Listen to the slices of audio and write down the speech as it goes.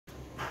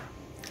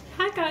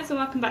Hi guys and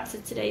welcome back to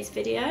today's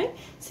video.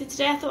 So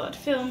today I thought I'd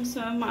film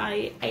some of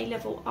my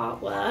A-level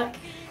artwork.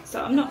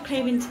 So I'm not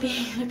claiming to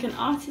be like an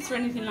artist or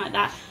anything like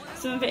that.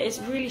 Some of it is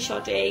really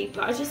shoddy,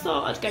 but I just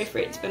thought I'd go for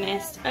it, to be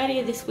honest.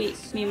 Earlier this week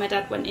me and my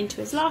dad went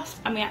into his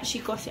loft and we actually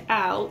got it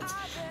out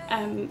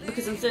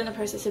because I'm still in the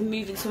process of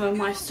moving some of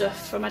my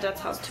stuff from my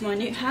dad's house to my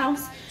new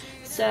house.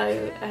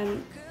 So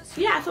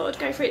yeah, I thought I'd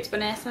go for it, to be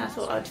honest, and I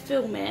thought I'd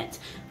film it.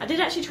 I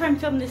did actually try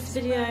and film this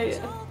video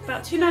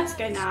about 2 nights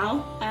ago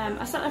now.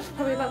 I sat there for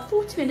probably about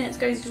 40 minutes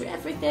going through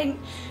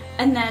everything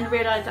and then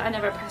realised that I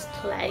never pressed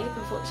play,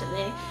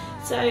 unfortunately.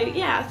 So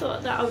yeah, I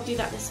thought that I would do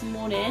that this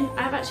morning.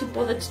 I've actually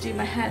bothered to do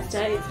my hair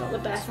today. It's not the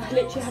best. I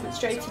literally haven't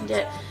straightened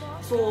it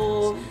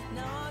for,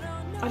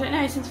 I don't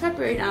know, since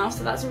February now,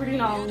 so that's really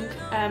long.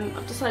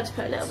 I've decided to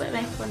put a little bit of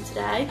makeup on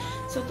today,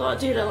 so I thought I'd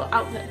do a little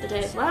outfit of the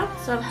day as well.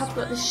 So I have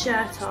got this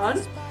shirt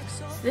on.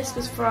 So this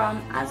was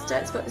from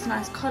Asda. It's got this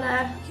nice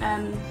collar,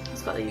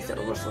 it's got these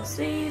little ruffle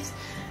sleeves,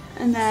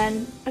 and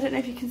then, I don't know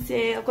if you can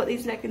see, I've got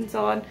these leggings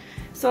on.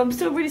 So I'm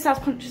still really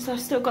self-conscious. I've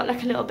still got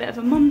like a little bit of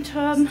a mum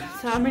tum,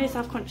 so I'm really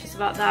self-conscious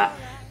about that.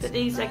 But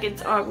these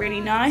leggings are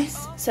really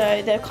nice.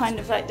 So they're kind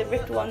of like the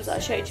ripped ones that I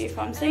showed you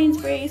from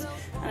Sainsbury's.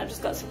 And I've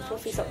just got some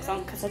fluffy socks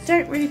on because I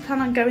don't really plan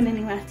on going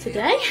anywhere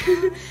today.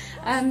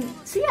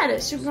 So yeah,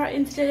 let's jump right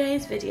into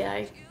today's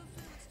video.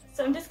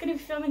 So I'm just going to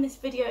be filming this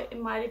video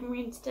in my living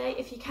room today.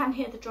 If you can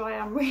hear the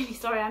dryer, I'm really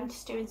sorry. I'm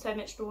just doing so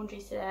much laundry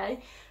today.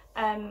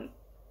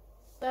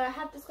 So I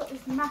have just got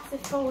this massive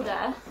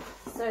folder.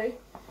 So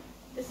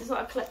this is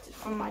what I collected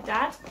from my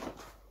dad.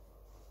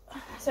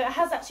 So it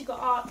has actually got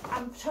art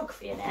and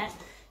photography in it.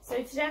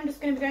 So today I'm just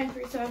going to be going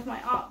through some of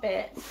my art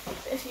bits.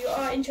 But if you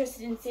are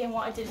interested in seeing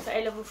what I did for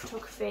A-level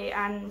photography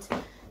and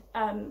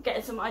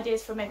getting some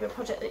ideas for maybe a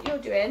project that you're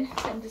doing,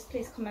 then just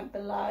please comment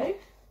below.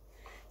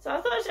 So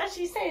I thought I should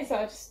actually say as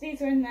well, just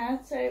these are in there.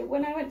 So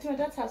when I went to my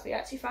dad's house, we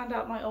actually found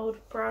out my old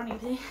brownie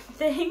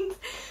things.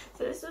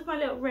 So this was my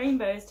little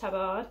rainbows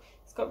tabard.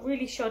 It's got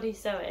really shoddy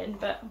sewing,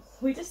 but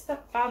we just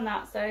found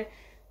that, so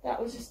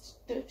that was just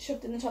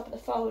shoved in the top of the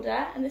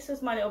folder. And this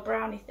was my little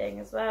brownie thing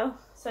as well.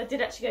 So I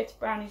did actually go to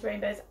Brownies,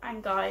 Rainbows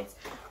and Guides,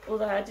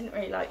 although I didn't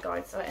really like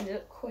Guides, so I ended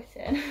up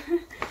quitting.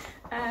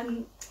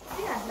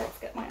 Yeah, let's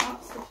get my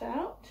art stuff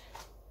out.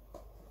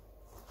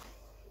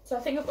 So I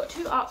think I've got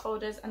 2 art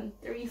folders and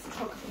 3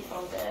 photography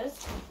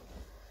folders.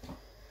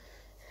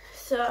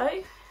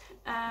 So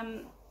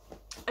I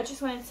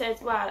just wanted to say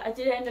as well, I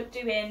did end up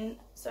doing,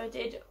 so I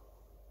did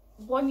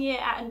 1 year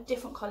at a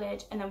different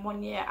college and then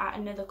 1 year at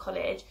another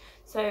college.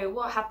 So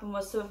what happened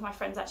was some of my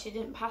friends actually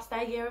didn't pass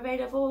their year of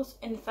A-levels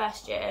in the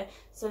first year,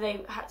 so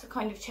they had to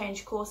kind of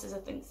change courses, I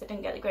think, so they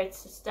didn't get the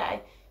grades to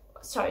stay.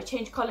 Sorry,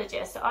 change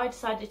colleges. So I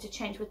decided to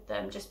change with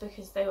them just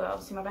because they were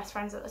obviously my best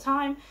friends at the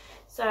time.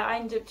 So I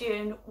ended up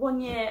doing 1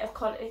 year of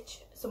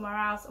college somewhere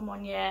else and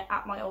 1 year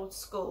at my old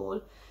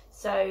school.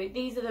 So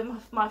these are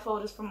my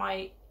folders from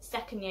my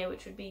second year,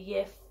 which would be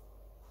year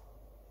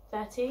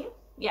 13.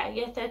 Yeah,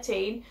 year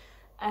 13.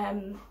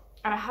 And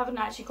I haven't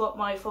actually got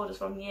my folders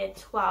from year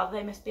 12.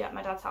 They must be at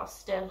my dad's house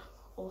still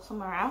or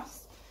somewhere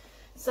else.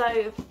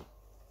 So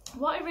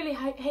what I really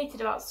hated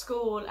about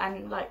school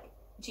and like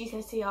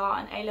GCSE art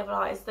and A-level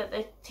art is that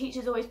the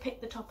teachers always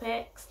pick the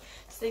topics,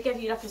 so they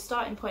give you like a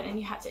starting point and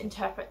you had to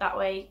interpret that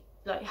way,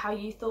 like how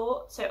you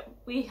thought. So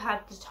we had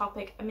the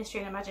topic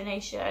mystery and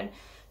imagination,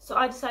 so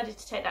I decided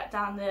to take that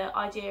down, the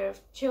idea of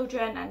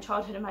children and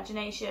childhood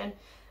imagination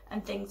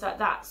and things like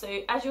that.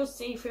 So as you'll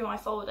see through my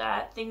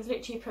folder, things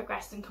literally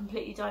progressed and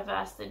completely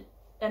diverse.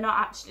 They're not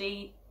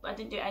actually, I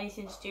didn't do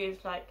anything to do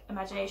with like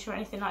imagination or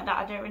anything like that,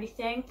 I don't really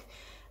think,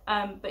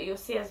 but you'll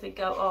see as we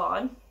go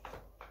on.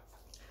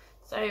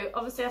 So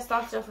obviously I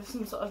started off with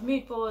some sort of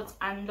mood boards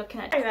and looking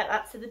at, sorry about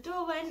that. So the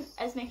door when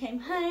Esme came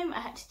home, I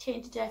had to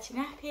change the dirty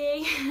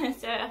nappy,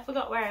 so I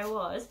forgot where I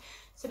was.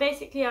 So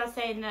basically I was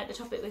saying that the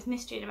topic was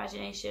mystery and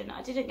imagination.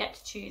 I didn't get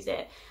to choose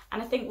it,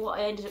 and I think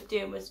what I ended up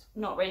doing was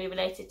not really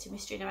related to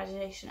mystery and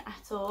imagination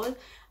at all.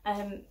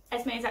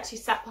 Esme is actually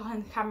sat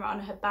behind the camera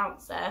on her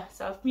bouncer,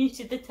 so I've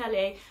muted the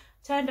telly,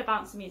 turned her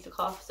bouncer music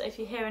off, so if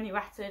you hear any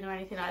rattling or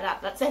anything like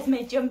that, that's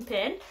Esme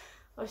jumping,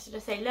 or should I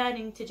say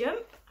learning to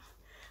jump.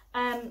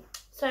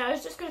 So I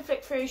was just going to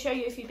flick through, show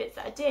you a few bits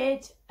that I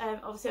did.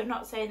 Obviously I'm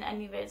not saying that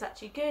any of it is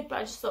actually good, but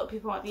I just thought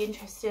people might be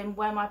interested in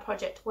where my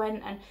project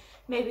went and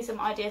maybe some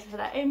ideas for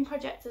their own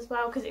projects as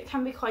well, because it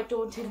can be quite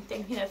daunting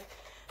thinking of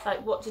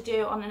like what to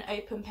do on an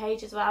open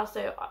page as well.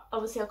 So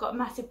obviously I got a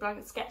massive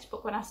blank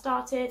sketchbook when I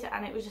started,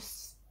 and it was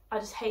just, I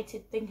just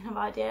hated thinking of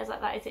ideas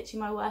like that. It's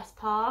actually my worst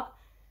part.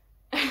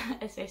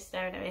 It's so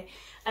staring at me.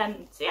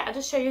 So yeah, I'll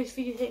just show you a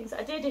few things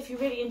I did. If you're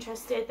really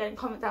interested, then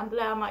comment down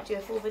below. I might do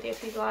a full video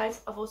for you guys.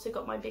 I've also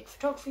got my big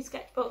photography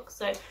sketchbook,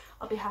 so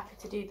I'll be happy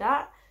to do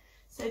that.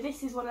 So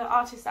this is one of the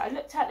artists that I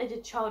looked at. They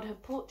did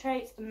childhood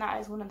portraits, and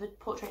that is one of the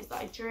portraits that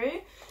I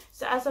drew.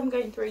 So as I'm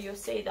going through, you'll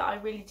see that I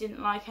really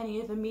didn't like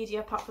any other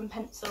media apart from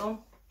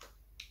pencil.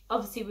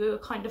 Obviously we were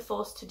kind of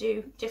forced to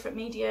do different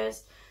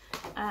medias.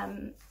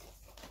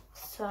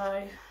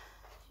 So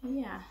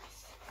yeah.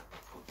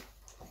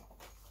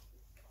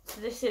 So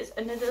so this is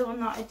another one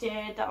that I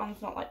did. That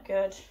one's not like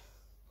good. So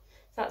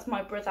that's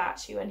my brother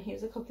actually when he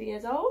was a couple of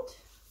years old,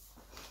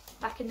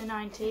 back in the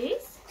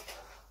 90s.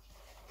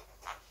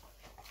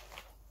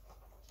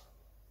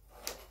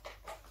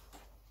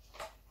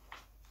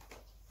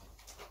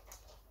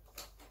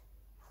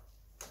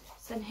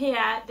 So in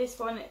here, this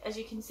one, as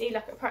you can see,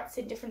 like I practiced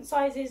in different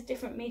sizes,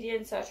 different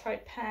mediums, so I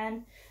tried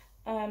pen,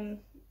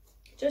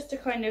 just to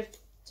kind of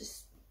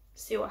just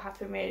see what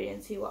happened really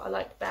and see what I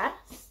liked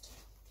best.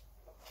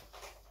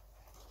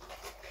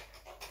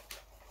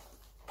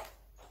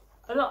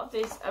 A lot of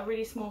these are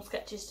really small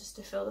sketches just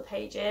to fill the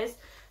pages.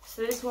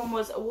 So this one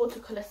was a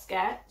watercolour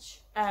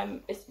sketch.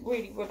 It's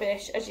really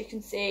rubbish, as you can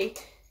see.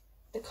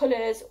 The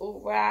colours all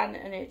ran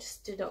and it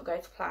just did not go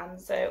to plan.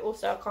 So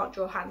also I can't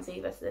draw hands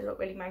either, so they look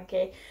really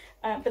manky.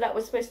 But that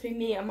was supposed to be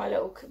me and my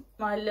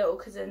little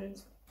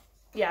cousin's,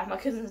 yeah, my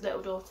cousin's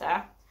little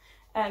daughter.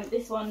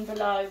 This one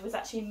below was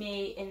actually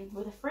me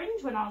with a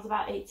fringe when I was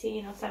about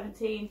 18 or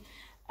 17.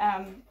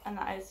 And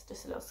that is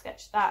just a little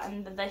sketch of that.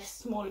 And then this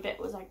smaller bit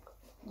was like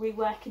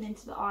reworking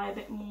into the eye a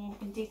bit more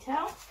in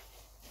detail.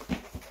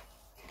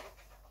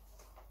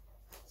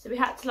 So we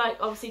had to like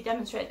obviously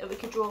demonstrate that we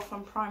could draw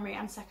from primary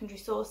and secondary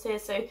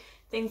sources, so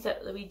things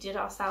that we did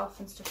ourselves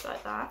and stuff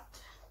like that.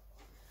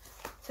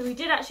 So we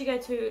did actually go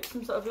to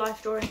some sort of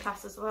life drawing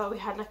class as well. We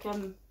had like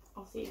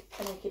obviously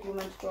a naked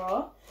woman to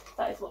draw.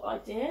 That is what I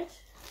did.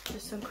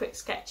 Just some quick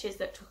sketches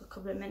that took a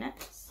couple of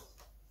minutes.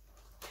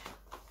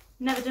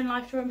 Never done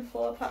life drawing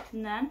before apart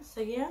from then,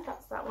 so yeah,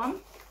 that's that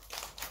one.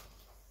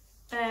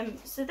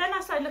 So then I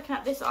started looking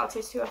at this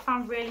artist who I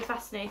found really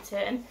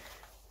fascinating.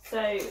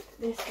 So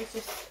this was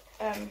just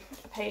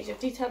a page of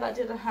detail that I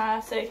did on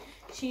her. So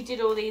she did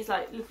all these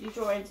like lovely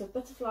drawings of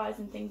butterflies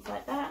and things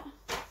like that.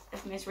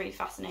 Esme's really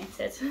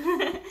fascinated.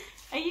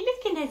 Are you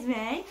looking,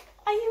 Esme?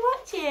 Are you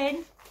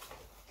watching?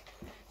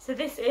 So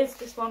this is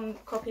just one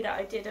copy that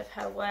I did of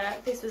her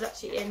work. This was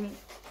actually in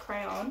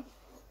crayon.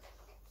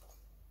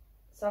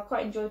 So I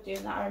quite enjoyed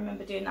doing that. I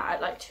remember doing that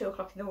at like 2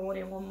 o'clock in the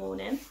morning one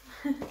morning.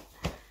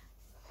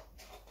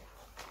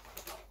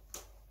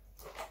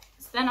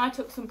 So then I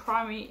took some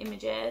primary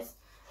images.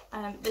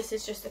 This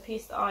is just a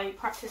piece that I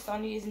practiced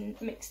on using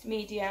mixed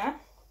media.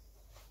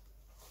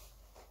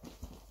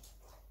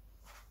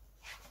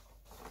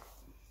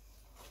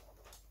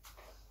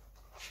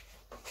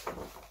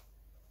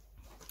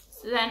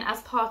 So then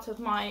as part of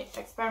my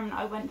experiment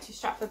I went to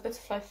Stratford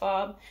Butterfly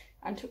Farm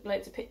and took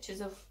loads of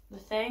pictures of the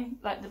thing,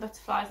 like the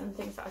butterflies and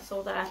things that I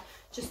saw there,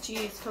 just to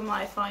use for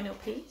my final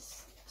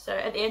piece. So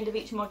at the end of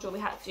each module we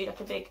had to do like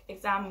a big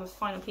exam with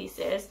final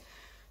pieces.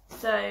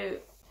 So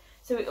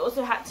we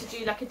also had to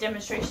do like a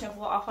demonstration of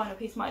what our final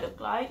piece might look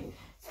like.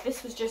 So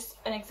this was just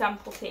an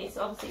example piece.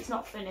 Obviously it's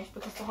not finished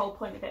because the whole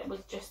point of it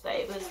was just that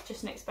it was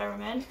just an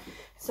experiment.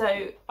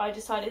 So I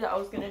decided that I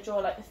was going to draw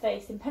like the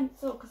face in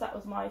pencil because that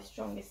was my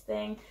strongest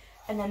thing.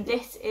 And then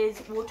this is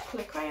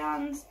watercolour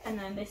crayons, and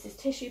then this is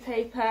tissue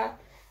paper,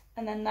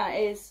 and then that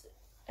is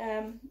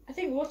I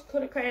think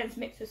watercolour crayons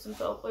mixed with some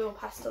sort of oil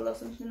pastel or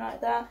something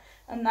like that,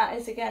 and that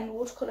is again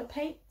watercolour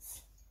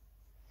paints.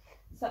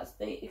 So that's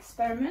the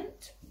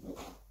experiment.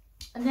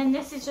 And then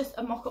this is just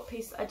a mock-up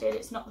piece that I did.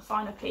 It's not the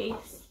final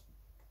piece,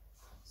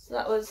 so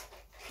that was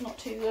not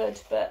too good,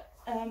 but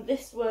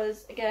this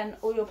was again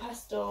oil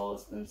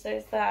pastels, and so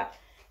is that.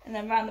 And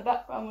then around the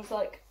background was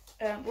like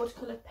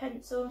watercolour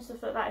pencil and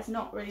stuff like that. It's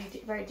not really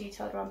very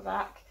detailed around the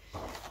back,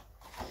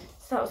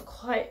 so that was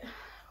quite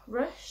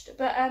rushed.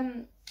 But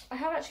I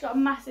have actually got a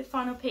massive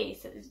final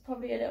piece. It's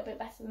probably a little bit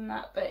better than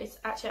that, but it's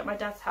actually at my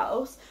dad's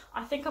house.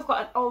 I think I've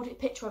got an old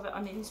picture of it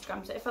on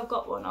Instagram, so if I've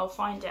got one I'll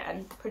find it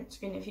and print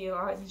screen it for you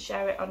guys and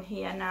share it on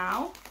here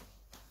now.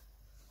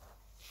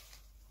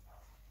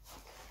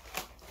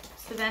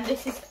 So then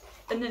this is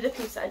another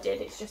piece that I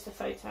did. It's just a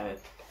photo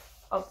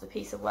of the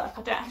piece of work.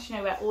 I don't actually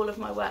know where all of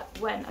my work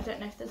went. I don't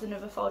know if there's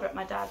another folder at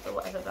my dad's or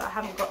whatever, but I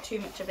haven't got too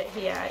much of it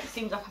here. It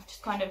seems like I've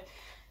just kind of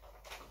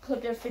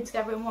clubbed everything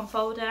together in one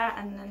folder,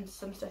 and then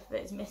some stuff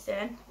that is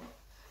missing.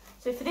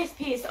 So for this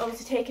piece,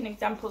 obviously taking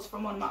examples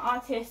from one of my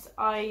artists,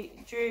 I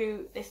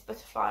drew this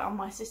butterfly on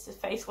my sister's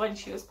face when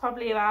she was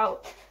probably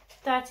about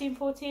 13,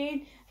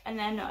 14, and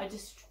then I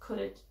just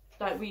coloured,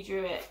 like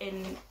redrew it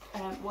in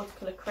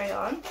watercolour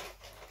crayon.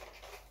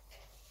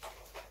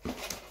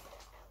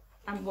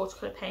 And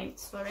watercolour paint,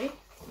 sorry.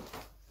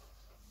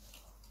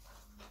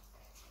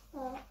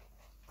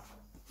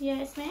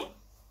 Yeah, it's me.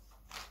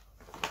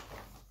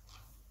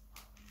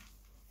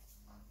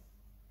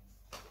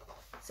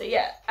 So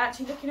yeah,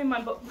 actually looking in my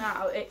book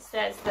now, it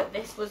says that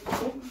this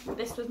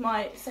was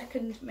my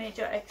second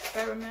major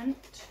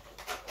experiment.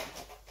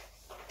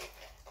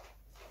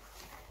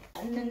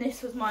 And then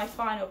this was my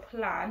final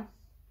plan.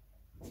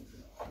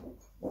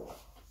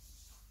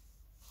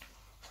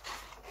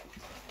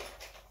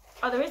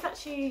 Oh, there is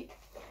actually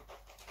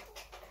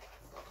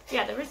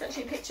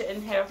a picture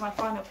in here of my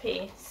final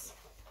piece.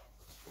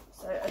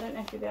 So I don't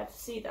know if you'll be able to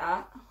see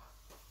that.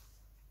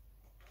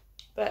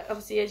 But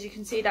obviously, as you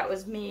can see, that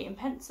was me in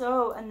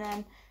pencil, and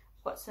then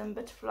I've got some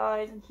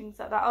butterflies and things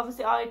like that.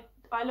 Obviously, I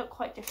look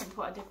quite different to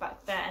what I did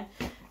back then.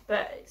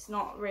 but it's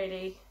not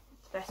really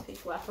the best piece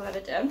of work I've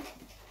ever done.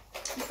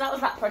 So that was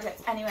that project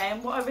anyway.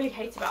 And what I really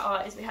hate about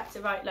art is we had to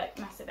write like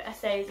massive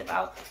essays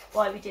about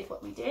why we did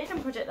what we did.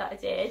 And project that I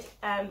did,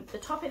 the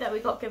topic that we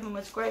got given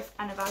was growth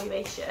and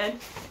evaluation.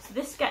 So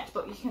this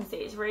sketchbook, you can see,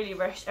 it's really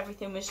rushed.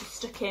 Everything was just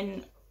stuck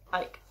in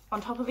like on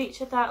top of each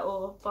other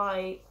or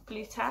by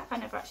glue tack. I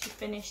never actually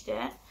finished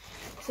it.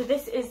 So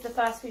this is the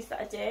first piece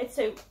that I did.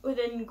 So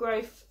within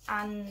growth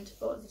and,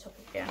 what was the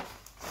topic again?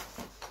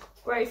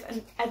 Growth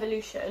and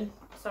evolution.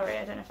 Sorry,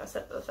 I don't know if I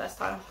said that the first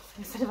time.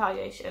 I said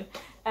evaluation.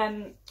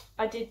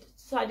 I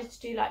decided to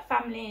do like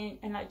family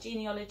and like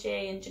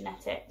genealogy and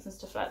genetics and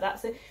stuff like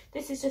that. So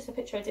this is just a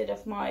picture I did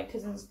of my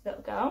cousin's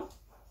little girl.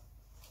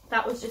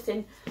 That was just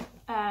in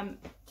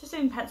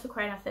pencil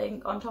crayon, I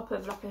think, on top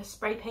of like a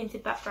spray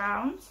painted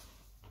background.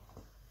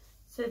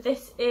 So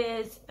this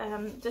is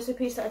just a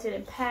piece that I did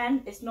in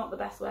pen. It's not the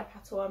best work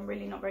at all. I'm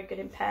really not very good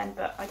in pen,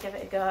 but I give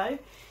it a go.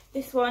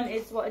 This one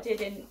is what I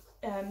did in,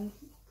 I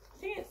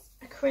think it's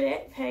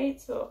acrylic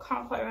paint, so I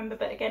can't quite remember,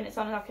 but again, it's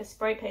on like a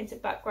spray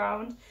painted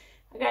background.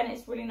 Again,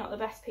 it's really not the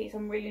best piece.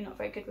 I'm really not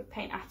very good with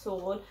paint at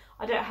all.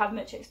 I don't have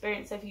much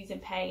experience of using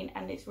paint,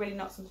 and it's really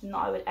not something that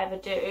I would ever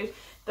do.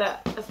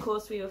 But of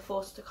course, we were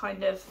forced to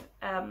kind of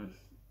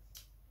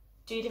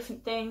do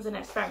different things and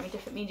experiment with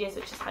different medias,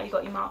 which is how you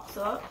got your marks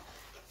up.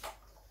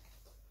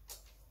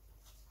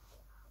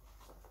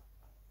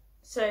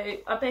 So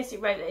I basically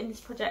wrote that in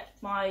this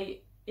project, my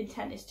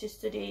intent is to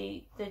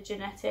study the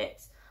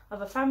genetics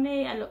of a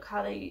family and look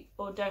how they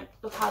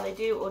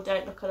do or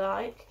don't look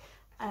alike,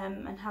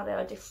 and how they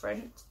are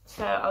different.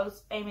 So I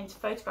was aiming to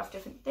photograph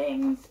different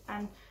things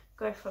and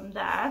go from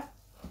there.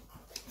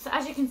 So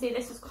as you can see,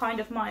 this is kind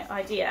of my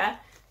idea.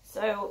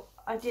 So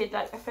I did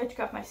like a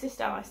photograph of my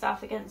sister and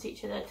myself against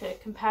each other to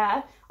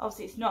compare.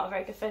 Obviously it's not a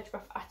very good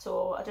photograph at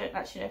all. I don't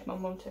actually know if my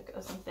mum took it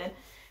or something.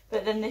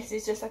 But then this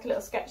is just like a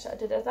little sketch that I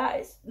did of that.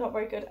 It's not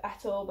very good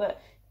at all,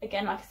 but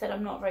again, like I said,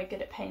 I'm not very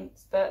good at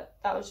paints, but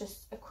that was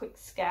just a quick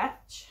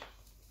sketch.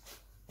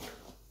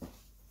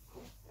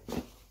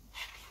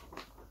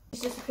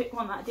 It's just a quick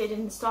one that I did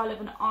in the style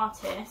of an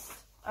artist.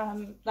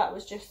 That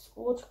was just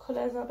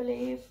watercolours, I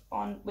believe,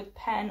 with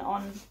pen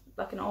on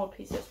like an old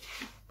piece of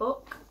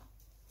book.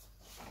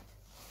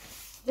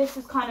 This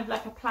is kind of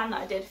like a plan that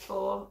I did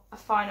for a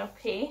final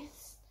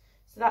piece.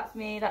 So that's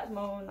me, that's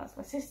mum, that's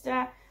my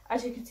sister.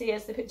 As you can see,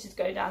 as the pictures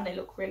go down, they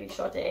look really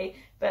shoddy,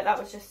 but that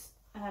was just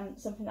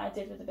something that I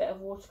did with a bit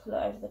of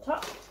watercolour over the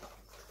top.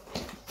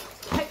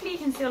 Hopefully you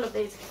can see all of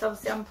these, because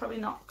obviously I'm probably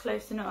not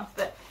close enough,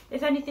 but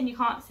if anything you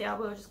can't see, I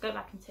will just go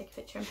back and take a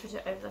picture and put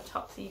it over the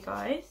top for you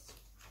guys.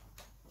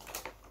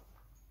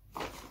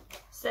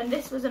 So then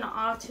this was an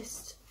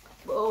artist,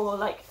 or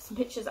like some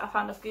pictures that I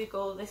found off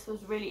Google. This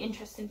was really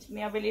interesting to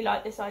me. I really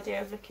like this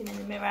idea of looking in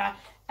the mirror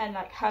and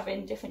like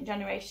having different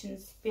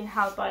generations being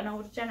held by an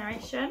older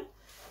generation.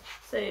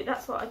 So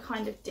that's what I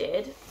kind of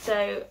did.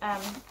 So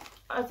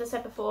as I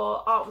said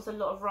before, art was a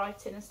lot of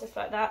writing and stuff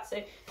like that.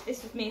 So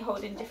this was me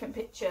holding different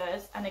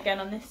pictures, and again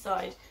on this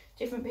side,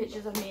 different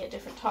pictures of me at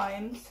different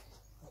times.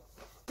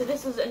 So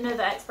this was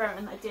another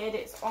experiment I did.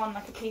 It's on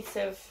like a piece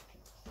of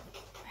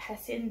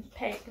Hessian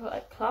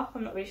like cloth.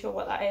 I'm not really sure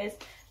what that is.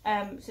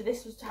 So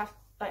this was to have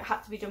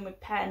had to be done with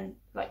pen,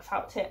 like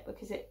felt tip,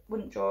 because it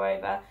wouldn't draw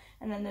over.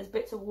 And then there's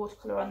bits of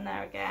watercolour on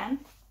there again.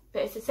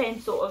 But it's the same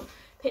sort of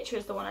picture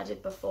as the one I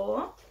did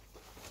before.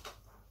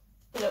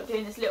 Look,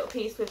 doing this little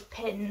piece with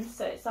pins.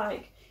 So it's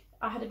like,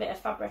 I had a bit of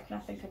fabric and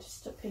I think I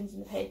just stuck pins in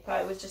the paper.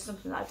 It was just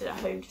something that I did at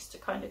home just to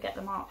kind of get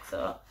the marks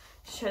up,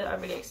 to show that I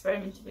really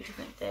experimented with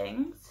different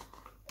things.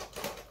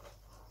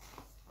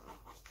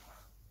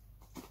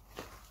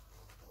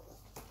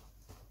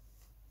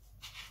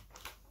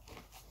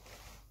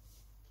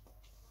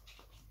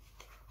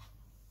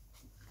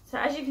 So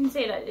as you can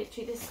see, like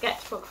literally this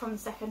sketchbook from the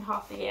second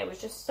half of the year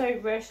was just so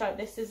rushed. Like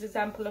this is an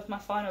example of my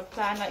final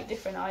plan, like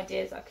different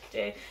ideas I could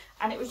do,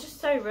 and it was just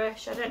so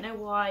rushed. I don't know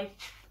why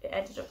it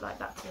ended up like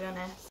that, to be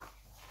honest.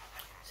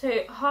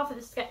 So half of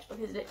the sketchbook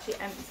is literally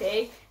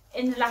empty.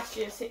 In the last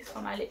year of sixth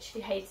form, I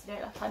literally hated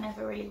it. Like I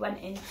never really went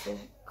into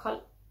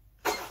college.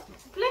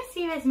 Bless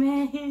you,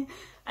 Esme.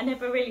 I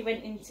never really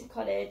went into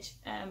college.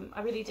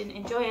 I really didn't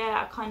enjoy it.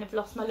 I kind of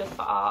lost my love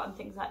for art and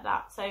things like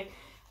that. So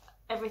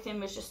everything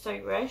was just so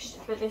rushed.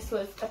 But this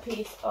was a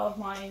piece of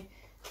mine.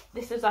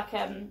 This was like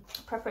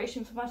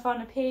preparation for my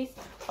final piece.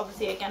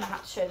 Obviously, again, I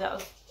had to show that I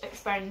was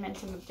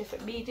experimenting with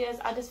different medias.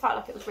 I just felt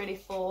like it was really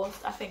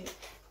forced. I think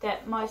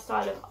that my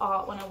style of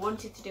art, when I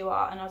wanted to do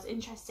art and I was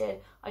interested,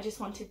 I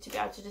just wanted to be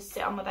able to just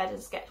sit on my bed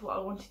and sketch what I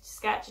wanted to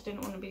sketch. I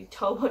didn't want to be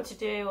told what to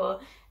do or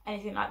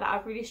anything like that.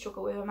 I really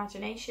struggle with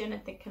imagination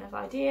and thinking of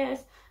ideas.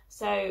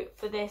 So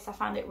for this, I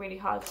found it really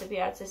hard to be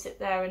able to sit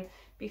there and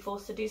be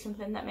forced to do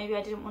something that maybe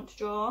I didn't want to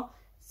draw.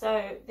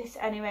 So this,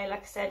 anyway,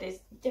 like I said, is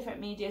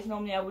different medias.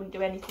 Normally I wouldn't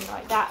do anything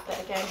like that, but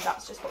again,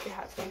 that's just what we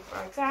had to do for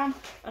our exam.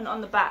 And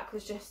on the back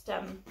was just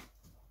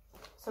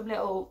some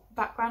little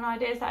background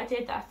ideas that I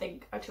did that I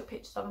think I took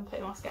pictures of and put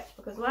in my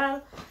sketchbook as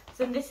well.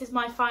 So this is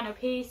my final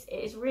piece. It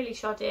is really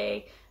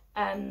shoddy.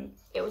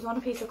 It was on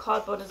a piece of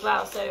cardboard as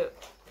well, so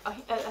I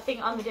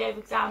think on the day of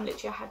exam,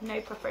 literally I had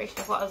no preparation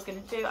of what I was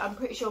going to do. I'm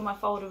pretty sure my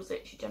folder was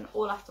literally done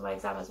all after my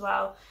exam as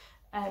well.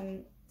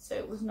 So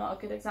it was not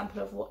a good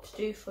example of what to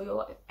do for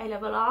your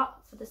A-level art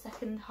for the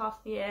second half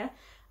of the year.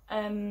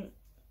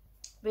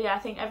 But yeah, I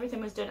think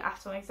everything was done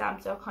after my exam,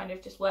 so I kind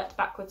of just worked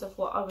backwards of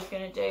what I was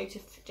going to do to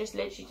just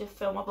literally to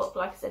fill my book.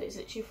 Like I said, it's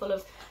literally full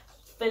of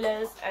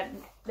fillers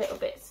and little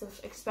bits of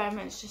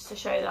experiments just to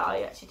show that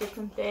I actually did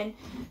something.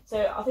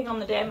 So I think on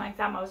the day of my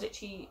exam,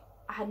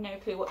 I had no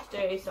clue what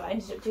to do, so I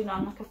ended up doing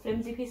on like a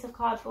flimsy piece of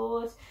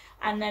cardboard,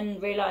 and then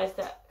realised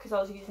that because I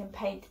was using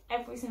paint,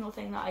 every single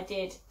thing that I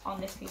did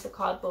on this piece of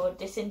cardboard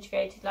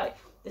disintegrated. Like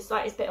the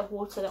slightest bit of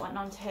water that went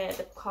onto here,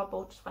 the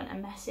cardboard just went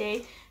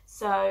messy,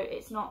 so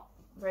it's not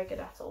very good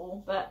at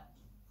all. But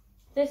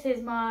this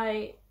is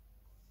my,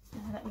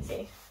 let me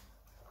see,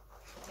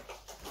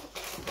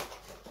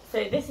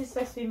 so this is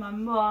supposed to be my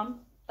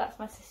mum, that's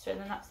my sister, and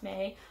then that's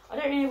me. I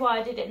don't really know why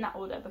I did it in that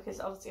order, because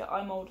obviously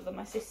I'm older than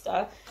my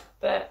sister,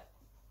 but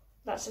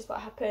that's just what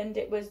happened.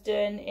 It was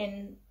done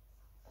in,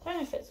 I don't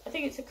know if it's, I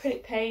think it's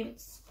acrylic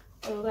paints,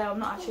 although I'm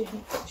not actually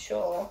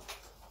sure.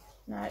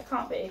 No, it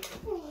can't be.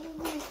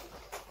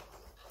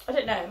 I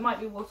don't know, it might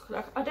be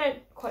watercolour. I don't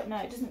quite know,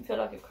 it doesn't feel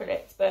like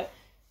acrylics, but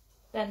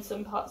then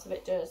some parts of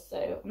it does,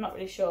 so I'm not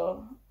really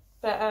sure.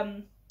 But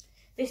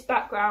this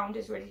background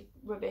is really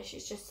rubbish.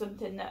 It's just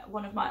something that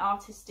one of my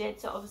artists did,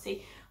 so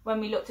obviously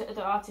when we looked at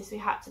other artists, we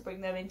had to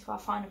bring them into our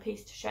final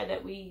piece to show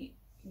that we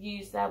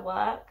use their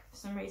work for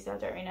some reason. I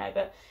don't really know,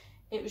 but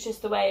it was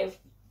just the way of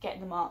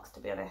getting the marks,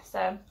 to be honest.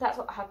 So that's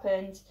what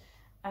happened.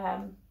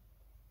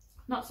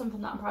 Not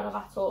something that I'm proud of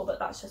at all, but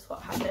that's just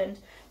what happened.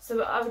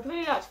 So I would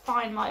really like to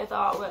find my other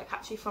artwork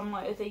actually from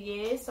my other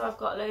years. So I've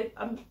got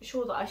I'm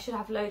sure that I should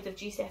have loads of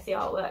GCSE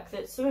artwork,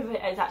 that some of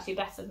it is actually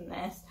better than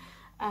this.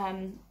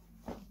 And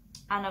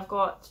I've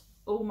got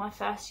all my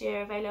first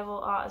year of A-level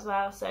art as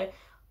well. So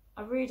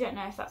I really don't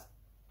know if that's,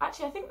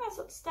 actually I think that's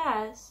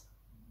upstairs.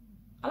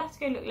 I'll have to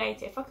go look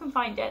later. If I can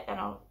find it, then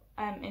I'll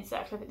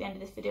insert a clip at the end of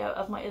this video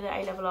of my other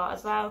A-level art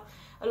as well.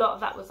 A lot of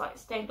that was like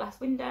stained glass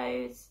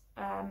windows,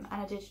 and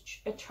I did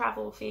a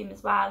travel theme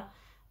as well.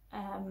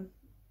 Yeah,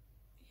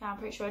 I'm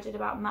pretty sure I did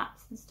about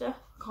maps and stuff.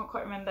 I can't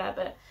quite remember,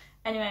 but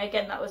anyway,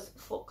 again, that was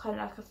kind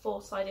of like a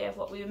false idea of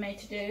what we were made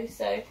to do.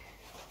 So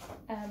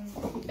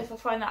if I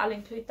find that, I'll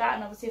include that,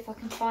 and obviously if I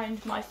can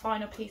find my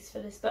final piece for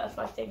this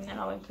butterfly thing, then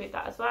I'll include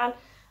that as well.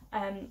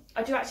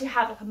 I do actually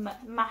have like a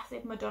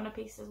massive Madonna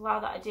piece as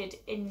well that I did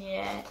in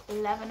year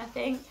 11, I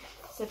think.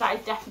 So that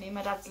is definitely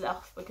my dad's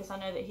loft, because I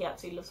know that he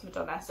absolutely loves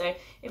Madonna. So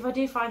if I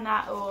do find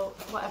that or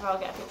whatever, I'll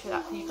get a picture of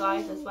that for you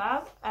guys as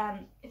well.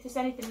 If there's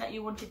anything that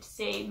you wanted to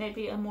see,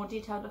 maybe a more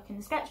detailed look in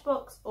the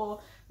sketchbooks, or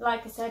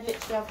like I said,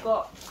 literally I've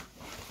got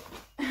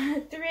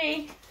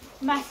 3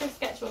 massive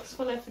sketchbooks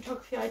full of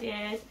photography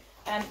ideas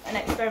and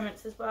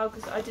experiments as well,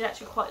 because I did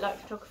actually quite like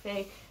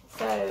photography.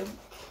 So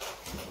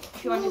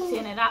if you wanted to see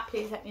any of that,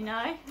 please let me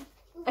know.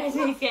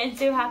 Esme's getting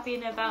so happy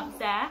in her bounce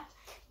there.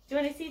 Do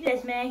you want to see this,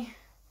 Esme?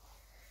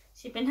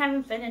 She's been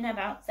having fun in her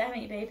bounce,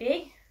 haven't you,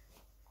 baby?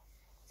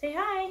 Say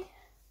hi.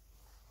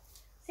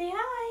 Say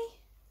hi.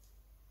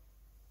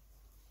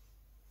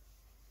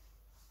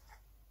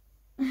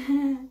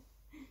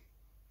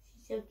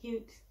 She's so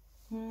cute.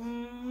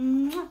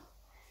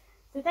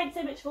 So thanks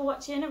so much for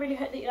watching. I really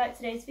hope that you liked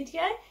today's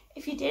video.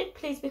 If you did,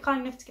 please be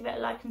kind enough to give it a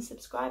like and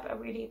subscribe. I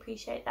really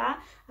appreciate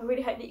that. I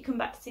really hope that you come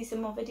back to see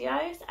some more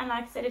videos. And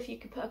like I said, if you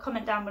could put a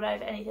comment down below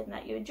of anything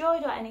that you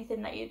enjoyed or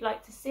anything that you'd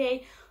like to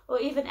see, or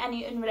even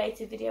any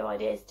unrelated video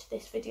ideas to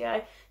this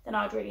video, then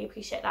I'd really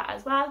appreciate that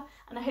as well.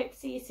 And I hope to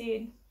see you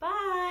soon.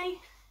 Bye.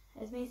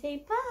 As me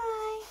say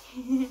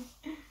bye.